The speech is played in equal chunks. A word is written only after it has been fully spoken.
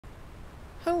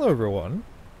Hello everyone,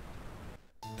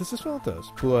 this is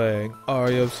pholtos playing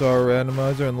Aria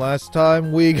Randomizer, and last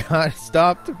time we got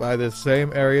stopped by this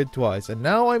same area twice, and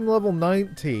now I'm level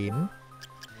 19,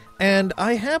 and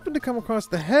I happen to come across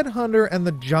the headhunter and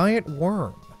the giant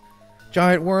worm.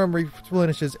 Giant worm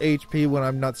replenishes HP when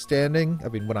I'm not standing,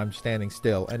 when I'm standing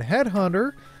still, and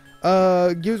headhunter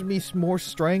gives me more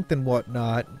strength and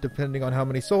whatnot, depending on how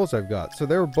many souls I've got. So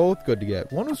they were both good to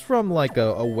get. One was from like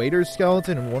a waiter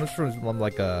skeleton, and one was from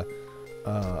like a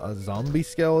zombie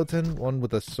skeleton. One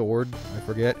with a sword, I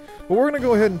forget. But we're gonna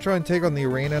go ahead and try and take on the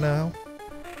arena now,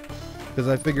 because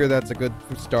I figure that's a good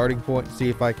starting point. See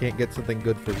if I can't get something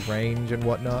good for range and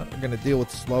whatnot. We're gonna deal with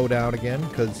slowdown again,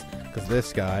 because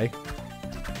this guy.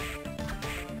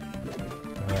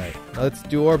 All right, let's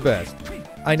do our best.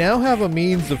 I now have a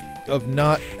means of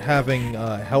not having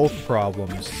health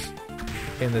problems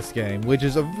in this game, which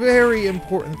is a very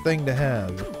important thing to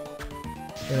have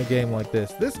in a game like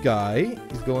this. This guy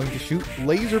is going to shoot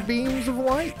laser beams of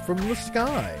light from the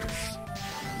skies,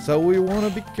 so we want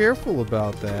to be careful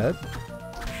about that.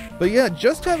 But yeah,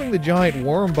 just having the giant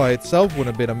worm by itself would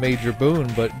have been a major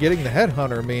boon, but getting the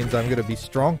headhunter means I'm going to be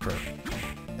stronger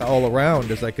all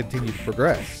around as I continue to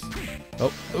progress.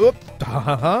 Oh, oop,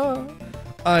 haha.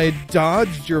 I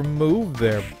dodged your move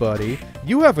there, buddy.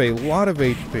 You have a lot of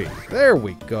HP. There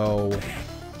we go.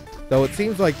 Though it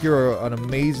seems like you're an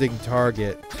amazing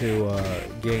target to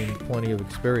gain plenty of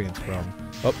experience from.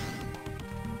 Oh.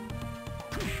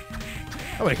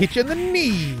 I'm gonna hit you in the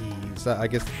knees. I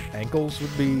guess ankles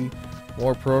would be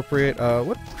more appropriate.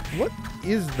 What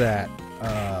is that?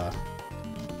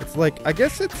 It's like, I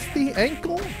guess it's the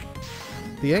ankle?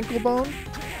 The ankle bone?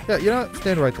 Yeah, you know what?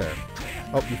 Stand right there.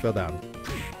 Oh, you fell down.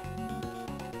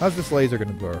 How's this laser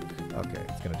gonna work? Okay,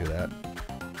 it's gonna do that.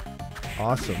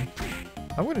 Awesome.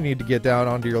 I'm gonna need to get down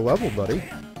onto your level, buddy.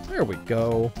 There we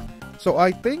go. So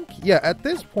I think, yeah, at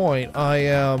this point, I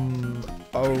am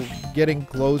getting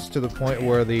close to the point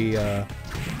where the,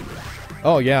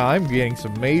 oh yeah, I'm getting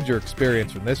some major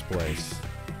experience from this place.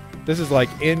 This is like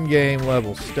in-game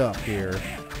level stuff here.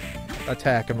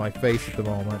 Attacking my face at the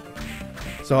moment.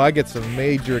 So I get some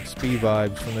major XP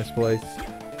vibes from this place.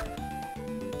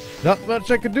 Not much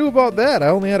I could do about that. I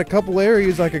only had a couple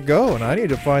areas I could go, and I need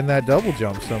to find that double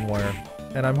jump somewhere.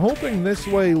 And I'm hoping this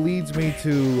way leads me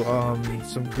to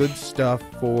some good stuff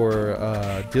for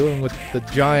dealing with the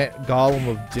giant golem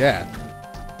of death.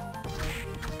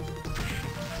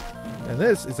 And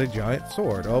this is a giant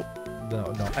sword. Oh,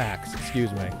 no, axe,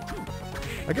 excuse me.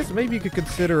 I guess maybe you could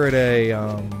consider it a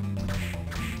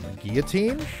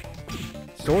guillotine?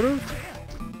 Sort of?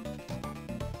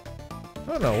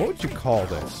 I don't know, what would you call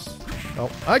this? Oh,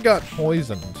 I got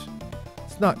poisoned.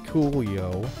 It's not cool,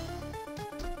 yo.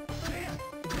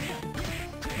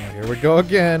 Oh, here we go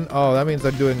again. Oh, that means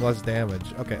I'm doing less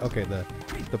damage. Okay, the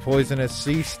poison has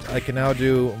ceased. I can now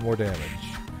do more damage.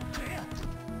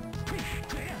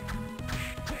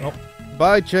 Oh,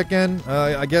 bye, chicken.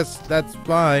 I guess that's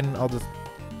fine. I'll just...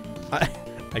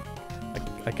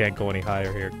 I can't go any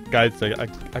higher here. Guys, I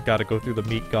gotta go through the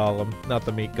meat golem. Not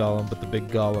the meat golem, but the big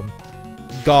golem.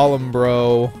 Golem,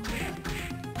 bro.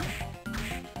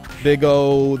 Big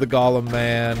O, the golem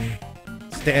man.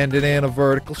 Standing in a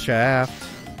vertical shaft.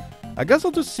 I guess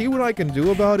I'll just see what I can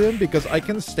do about him, because I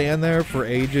can stand there for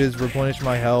ages, replenish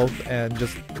my health, and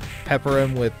just pepper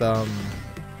him with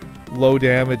low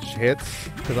damage hits.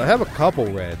 Because I have a couple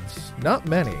reds. Not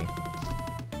many.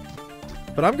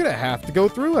 But I'm gonna have to go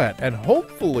through that and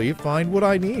hopefully find what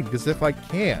I need, because if I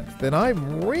can't, then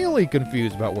I'm really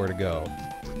confused about where to go.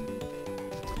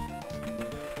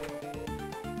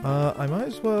 I might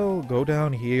as well go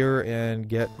down here and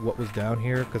get what was down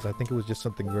here, because I think it was just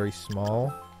something very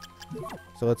small.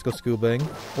 So let's go scubaing.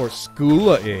 Or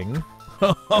schoola-ing.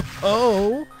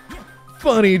 Oh,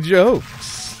 funny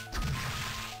jokes.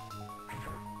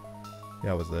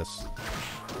 Yeah, what was this?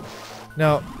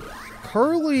 Now,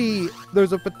 Curly,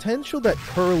 there's a potential that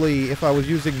Curly, if I was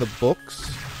using the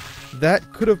books,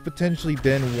 that could have potentially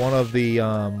been one of the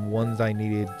ones I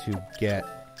needed to get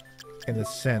in the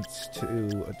sense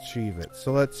to achieve it.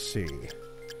 So let's see.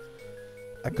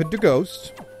 I could do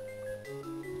Ghost.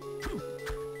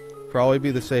 Probably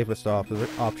be the safest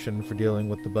option for dealing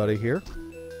with the buddy here.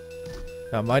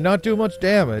 Now, might not do much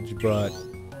damage, but...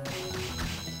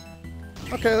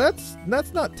 Okay,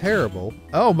 that's not terrible.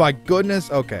 Oh my goodness.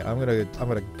 Okay, I'm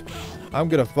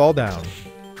gonna fall down.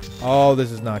 Oh, this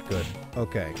is not good.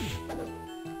 Okay.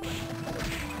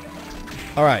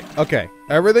 Alright, okay.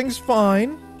 Everything's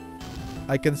fine.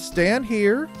 I can stand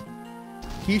here.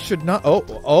 He should not...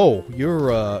 Oh,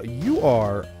 you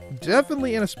are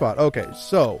definitely in a spot. Okay,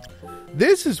 so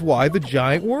This is why the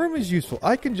giant worm is useful.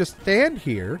 I can just stand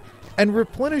here and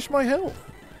replenish my health,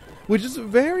 which is a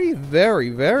very, very,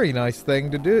 very nice thing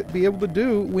to be able to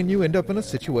do when you end up in a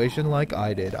situation like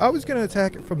I did. I was going to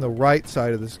attack it from the right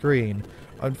side of the screen.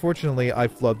 Unfortunately, I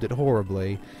flubbed it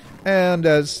horribly, and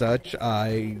as such,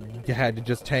 I had to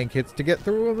just tank hits to get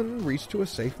through them and reach to a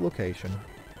safe location.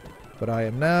 But I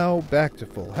am now back to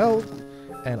full health,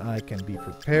 and I can be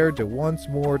prepared to once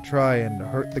more try and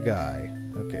hurt the guy.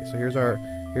 Okay, so here's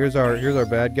our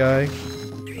bad guy.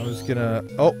 I'm just gonna...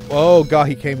 Oh god,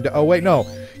 he came down. Oh wait, no.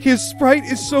 His sprite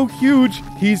is so huge.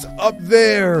 He's up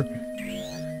there.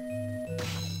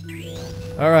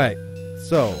 Alright,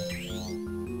 so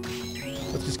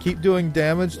let's just keep doing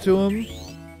damage to him.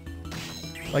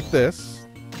 Like this.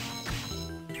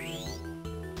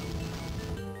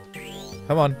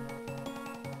 Come on.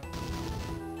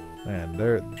 Man,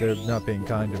 they're not being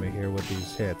kind to me here with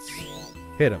these hits.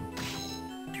 Hit him.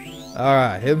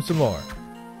 Alright, hit him some more.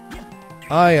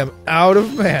 I am out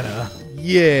of mana.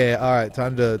 Yeah. Alright,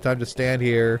 time to stand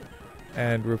here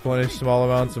and replenish small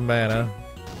amounts of mana.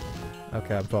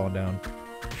 Okay, I'm falling down.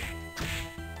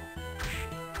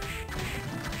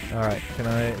 Alright, can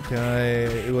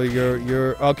I well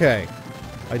you're okay.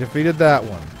 I defeated that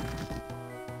one.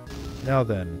 Now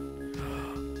then.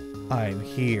 I'm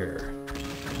here.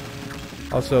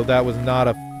 Also, that was not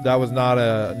a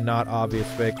not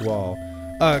obvious fake wall.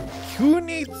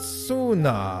 Kunitsuna.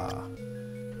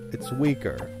 It's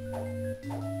weaker.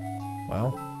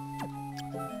 Well,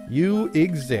 you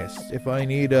exist if I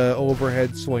need a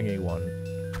overhead swingy one,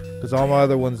 because all my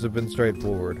other ones have been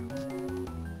straightforward.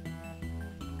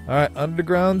 All right,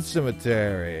 underground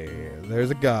cemetery.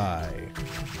 There's a guy.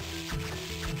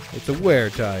 It's a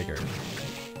were-tiger.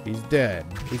 He's dead.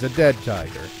 He's a dead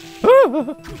tiger.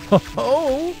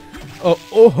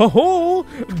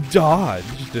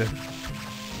 Dodged.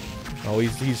 Oh,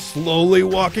 he's slowly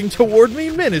walking toward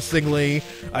me menacingly.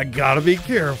 I gotta be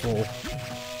careful.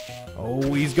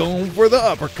 Oh, he's going for the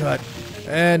uppercut.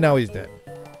 And now he's dead.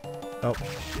 Oh,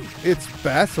 it's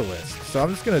Basilisk. So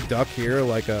I'm just gonna duck here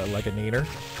like a neener.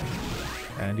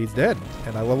 And he's dead.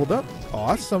 And I leveled up.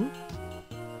 Awesome.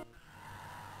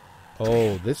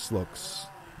 Oh, this looks...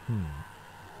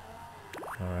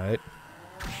 Alright.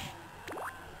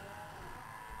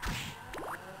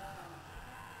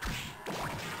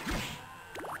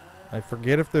 I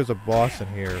forget if there's a boss in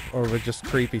here, or if it's just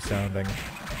creepy sounding.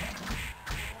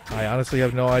 I honestly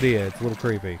have no idea. It's a little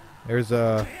creepy. Here's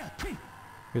a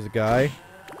guy.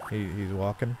 He's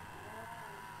walking.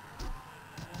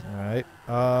 Alright.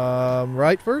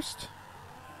 Right first?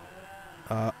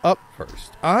 Up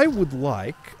first. I would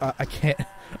like... I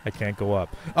can't go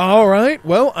up. Alright,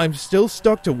 well, I'm still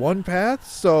stuck to one path,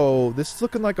 so this is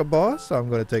looking like a boss. So I'm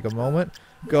going to take a moment,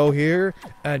 go here,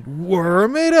 and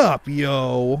worm it up,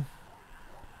 yo!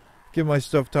 Give my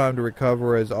stuff time to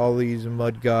recover as all these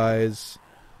mud guys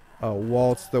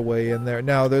waltz their way in there.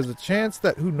 Now, there's a chance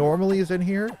that who normally is in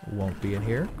here won't be in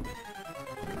here.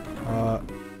 I'm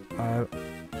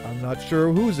not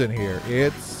sure who's in here.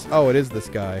 It's... Oh, it is this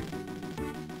guy.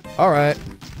 Alright.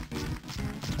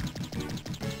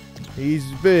 He's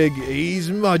big. He's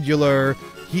modular.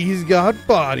 He's got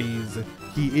bodies.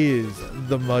 He is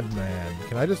the Mud Man.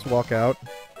 Can I just walk out?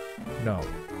 No.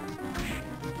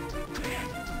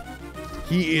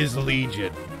 He is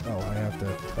Legion. Oh, I have to...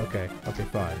 Okay. Okay,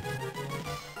 fine.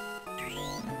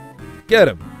 Get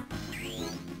him.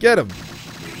 Get him.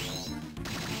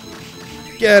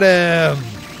 Get him.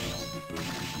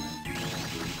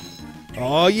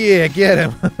 Oh, yeah, get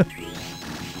him.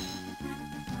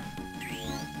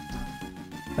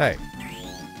 Hey.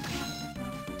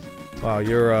 Wow,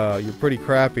 you're pretty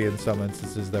crappy in some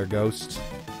instances there, Ghost.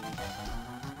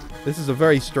 This is a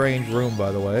very strange room,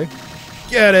 by the way.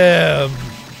 Get him!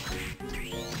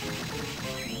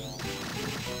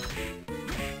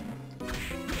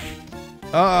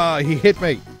 Ah, he hit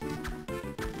me.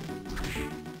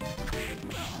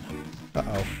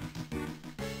 Uh-oh.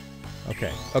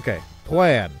 Okay, okay.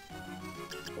 Plan.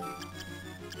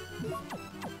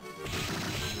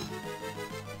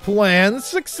 Plan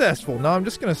successful. Now I'm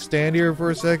just gonna stand here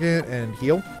for a second and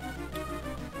heal.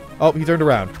 Oh, he turned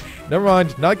around. Never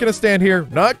mind. Not gonna stand here.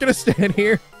 Not gonna stand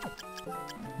here.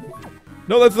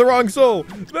 No, that's the wrong soul.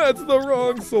 That's the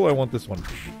wrong soul. I want this one.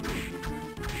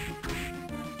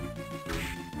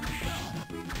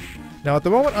 Now, at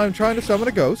the moment, I'm trying to summon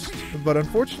a ghost, but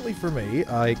unfortunately for me,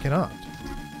 I cannot.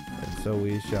 And so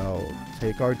we shall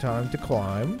take our time to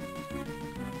climb.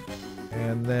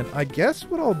 And then I guess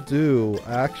what I'll do,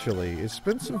 actually, is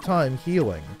spend some time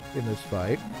healing in this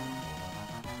fight.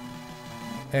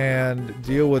 And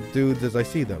deal with dudes as I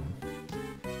see them.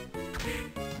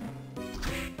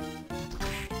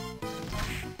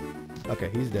 Okay,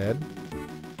 he's dead.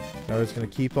 Now we're just going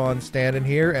to keep on standing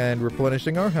here and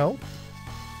replenishing our health.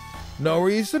 No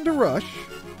reason to rush.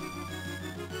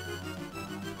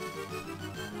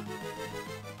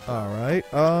 Alright,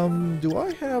 do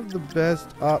I have the best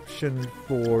option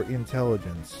for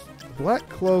intelligence? Black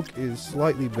Cloak is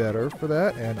slightly better for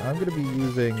that, and I'm going to be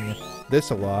using this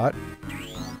a lot.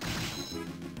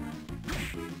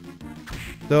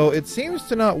 Though it seems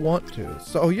to not want to.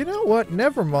 So, you know what?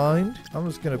 Never mind. I'm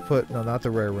just going to put... No, not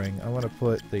the rare ring. I'm going to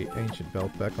put the ancient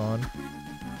belt back on.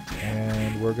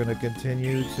 And we're going to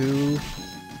continue to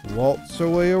waltz our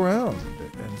way around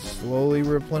and slowly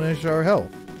replenish our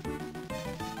health.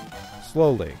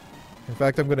 Slowly. In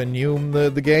fact, I'm going to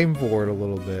nume the game for it a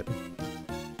little bit.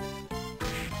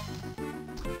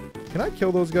 Can I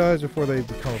kill those guys before they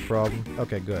become a problem?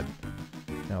 Okay, good.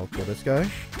 Now we'll kill this guy.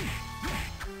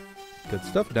 Good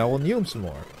stuff. Now we'll nume some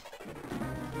more.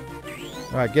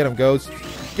 Alright, get him, Ghost.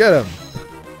 Get him!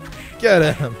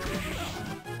 Get him!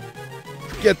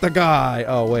 Get the guy!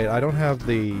 Oh, wait, I don't have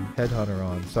the headhunter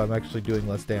on, so I'm actually doing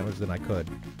less damage than I could.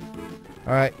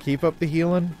 Alright, keep up the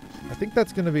healing. I think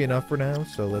that's going to be enough for now,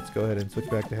 so let's go ahead and switch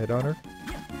back to headhunter.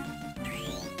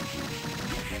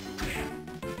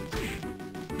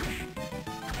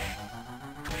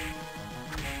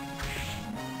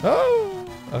 Oh!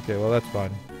 Okay, well that's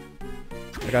fine.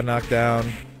 I got knocked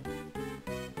down.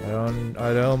 I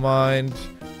don't mind.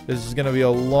 This is gonna be a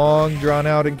long,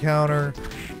 drawn-out encounter,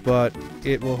 but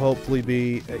it will hopefully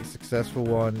be a successful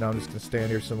one. Now I'm just gonna stand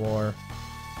here some more.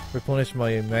 Replenish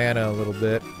my mana a little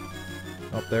bit.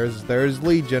 Oh, there's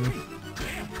Legion.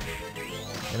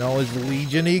 And all his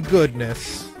Legion-y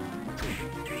goodness.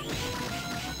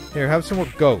 Here, have some more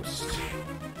Ghost.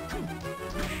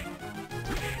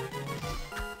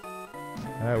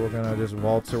 Alright, we're gonna just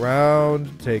waltz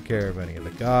around, take care of any of the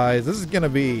guys. This is gonna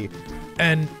be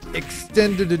an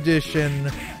extended edition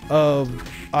of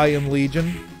I Am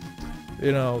Legion.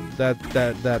 You know,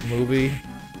 that movie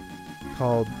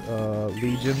called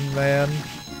Legion Man.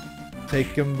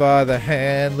 Take him by the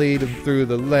hand, lead him through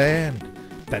the land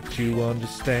that you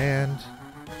understand.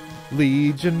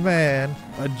 Legion Man,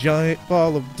 a giant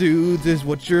ball of dudes is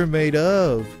what you're made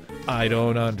of. I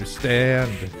don't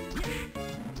understand.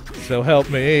 So help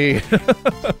me.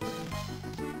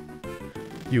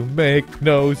 You make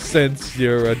no sense,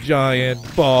 you're a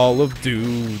giant ball of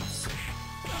dudes.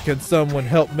 Can someone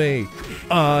help me?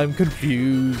 I'm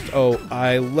confused. Oh,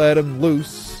 I let him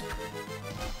loose.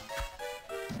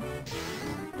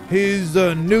 His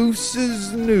noose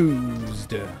is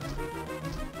noosed.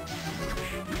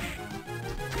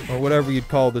 Or whatever you'd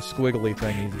call the squiggly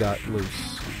thing he's got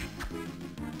loose.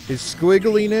 His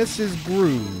squiggliness is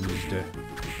bruised.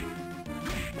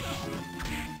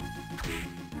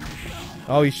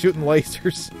 Oh, he's shooting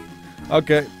lasers.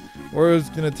 Okay, we're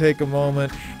just gonna take a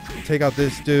moment, take out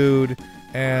this dude,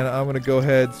 and I'm gonna go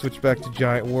ahead, switch back to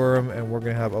Giant Worm, and we're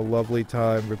gonna have a lovely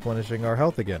time replenishing our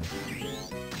health again.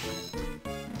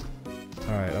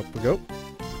 Alright, up we go.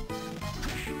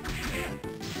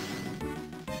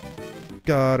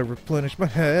 Gotta replenish my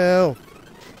health.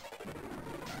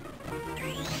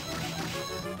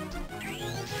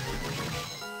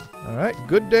 Alright,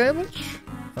 good damage.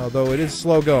 Although it is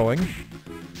slow going.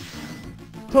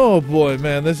 Oh boy,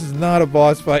 man, this is not a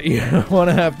boss fight you want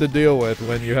to have to deal with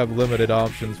when you have limited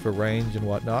options for range and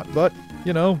whatnot, but,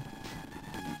 you know.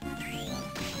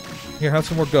 Here, have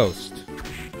some more Ghost.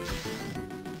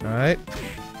 Alright.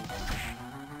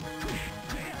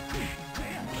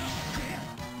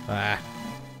 Ah.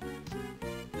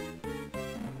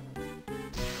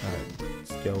 Alright,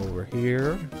 let's go over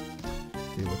here.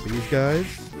 Deal with these guys.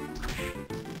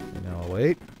 And now I'll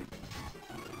wait.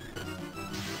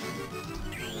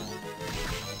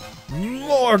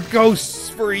 More ghosts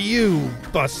for you,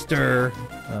 Buster!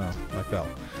 Oh, I fell.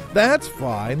 That's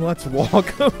fine, let's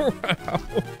walk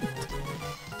around.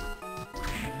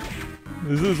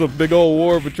 This is a big old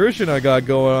war of attrition I got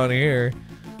going on here.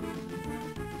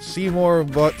 Seymour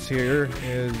Butts here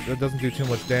that doesn't do too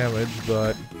much damage,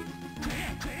 but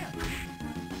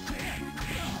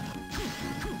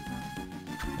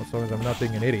as long as I'm not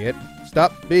being an idiot.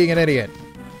 Stop being an idiot!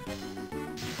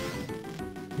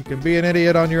 You can be an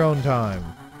idiot on your own time.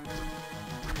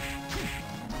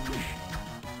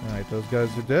 Alright, those guys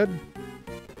are dead.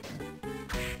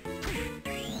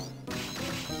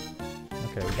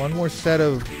 Okay, one more set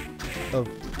of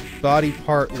body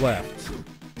part left.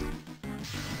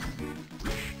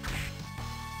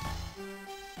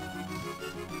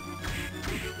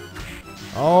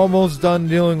 Almost done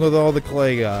dealing with all the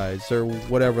clay guys, or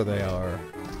whatever they are.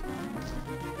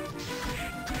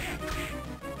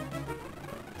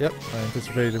 Yep, I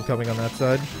anticipated him coming on that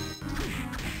side.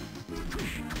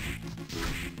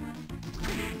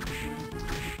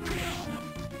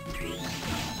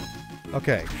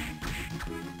 Okay.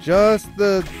 Just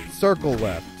the circle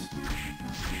left.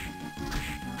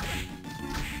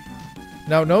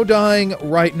 Now, no dying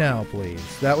right now,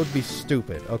 please. That would be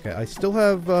stupid. Okay, I still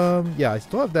have, yeah, I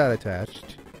still have that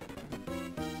attached.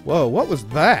 Whoa, what was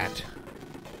that?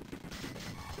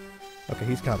 Okay,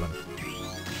 he's coming.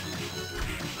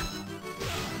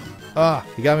 Ah,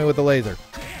 he got me with the laser.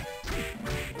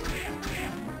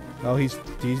 Oh, he's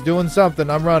doing something.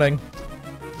 I'm running.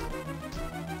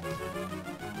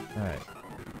 Alright.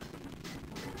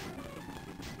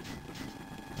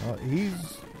 Well,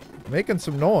 he's making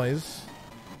some noise.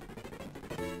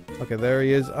 Okay, there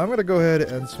he is. I'm going to go ahead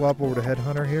and swap over to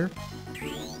Headhunter here.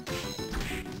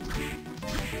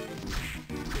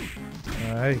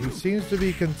 Alright, he seems to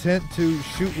be content to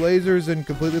shoot lasers in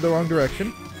completely the wrong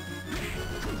direction.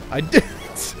 I did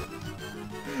it!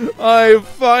 I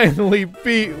finally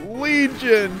beat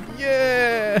Legion!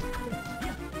 Yeah!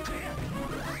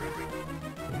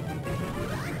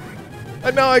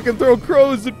 And now I can throw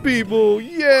crows at people!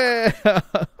 Yeah!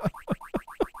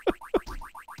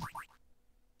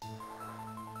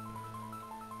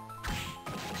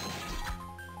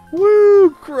 Woo!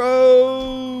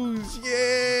 Crows!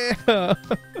 Yeah!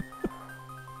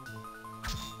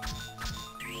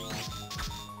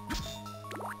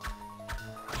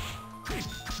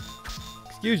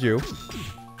 Excuse you.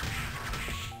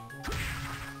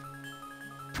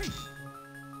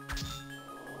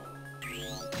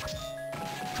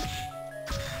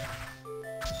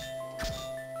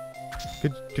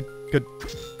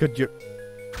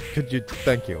 Could you,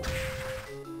 thank you.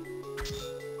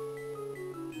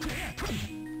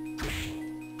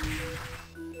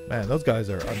 Man, those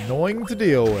guys are annoying to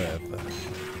deal with.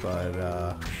 But,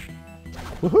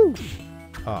 woohoo!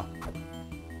 Ah.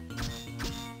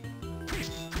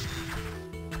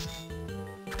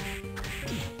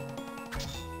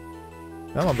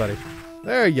 Come on, buddy.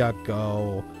 There you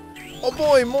go. Oh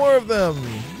boy, more of them!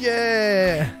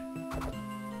 Yeah!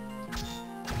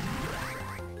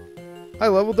 I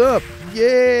leveled up!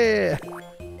 Yeah!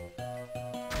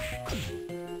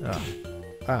 Oh.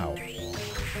 Ow.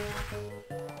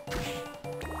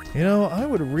 You know, I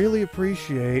would really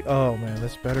appreciate... Oh man,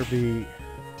 this better be...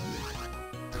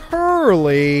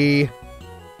 Curly!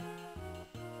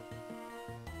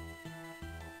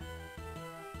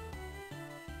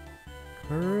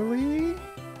 Curly?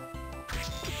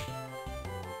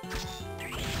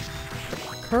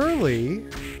 Curly?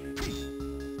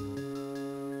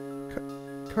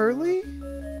 Curly?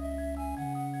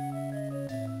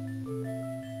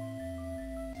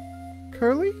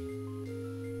 Curly?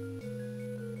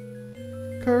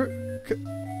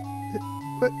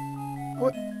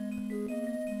 What?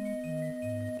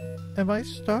 Am I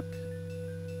stuck?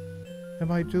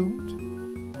 Am I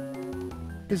doomed?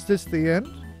 Is this the end?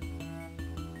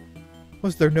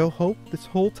 Was there no hope this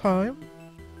whole time?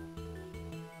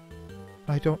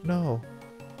 I don't know.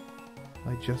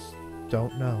 I just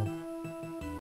don't know.